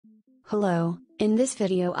Hello, in this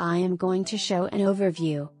video I am going to show an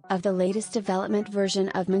overview of the latest development version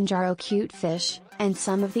of Manjaro Cutefish, and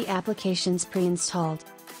some of the applications pre-installed.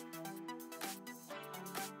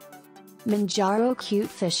 Manjaro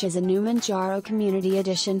Cutefish is a new Manjaro Community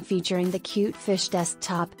Edition featuring the Cutefish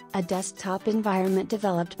Desktop, a desktop environment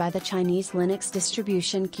developed by the Chinese Linux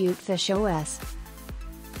distribution Cutefish OS.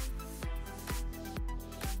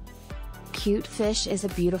 Cutefish is a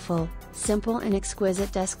beautiful, simple and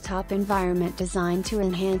exquisite desktop environment designed to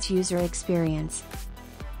enhance user experience.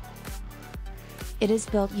 It is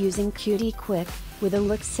built using Qt Quick, with a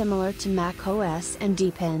look similar to Mac OS and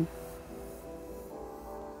Deepin.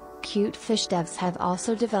 Cutefish devs have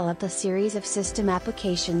also developed a series of system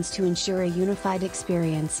applications to ensure a unified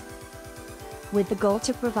experience, with the goal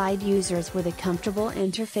to provide users with a comfortable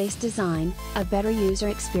interface design, a better user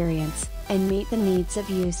experience, and meet the needs of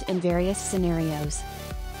use in various scenarios.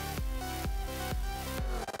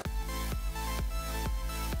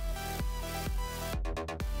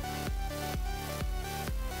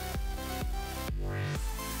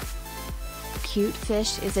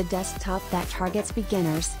 Cutefish is a desktop that targets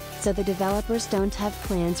beginners, so the developers don't have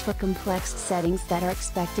plans for complex settings that are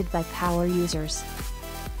expected by power users.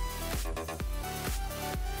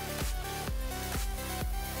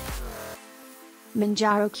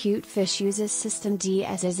 Manjaro Cutefish uses systemd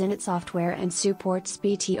as is in its software and supports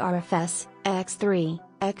Btrfs, X3,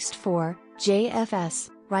 X4, JFS,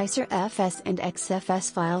 RiserFS and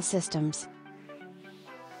XFS file systems.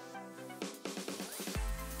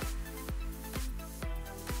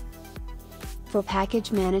 For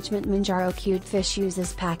package management, Manjaro Cutefish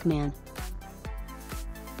uses Pacman.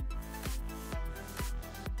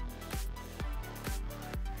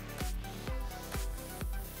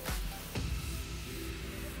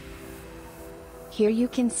 Here you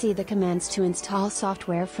can see the commands to install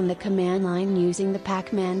software from the command line using the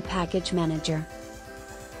Pacman package manager.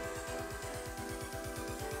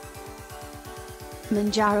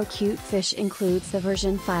 Manjaro Cutefish includes the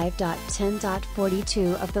version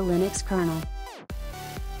 5.10.42 of the Linux kernel.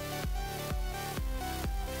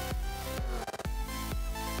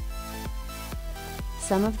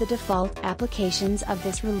 Some of the default applications of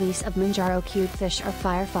this release of Manjaro Cutefish are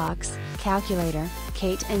Firefox, Calculator,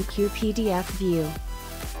 Kate and QPDF View.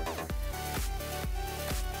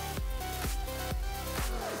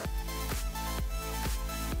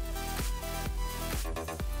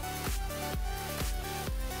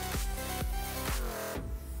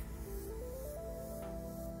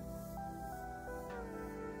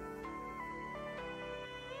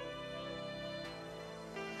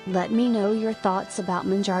 Let me know your thoughts about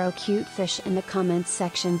Manjaro Cutefish in the comments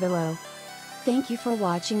section below. Thank you for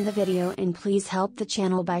watching the video and please help the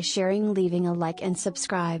channel by sharing, leaving a like and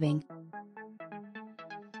subscribing.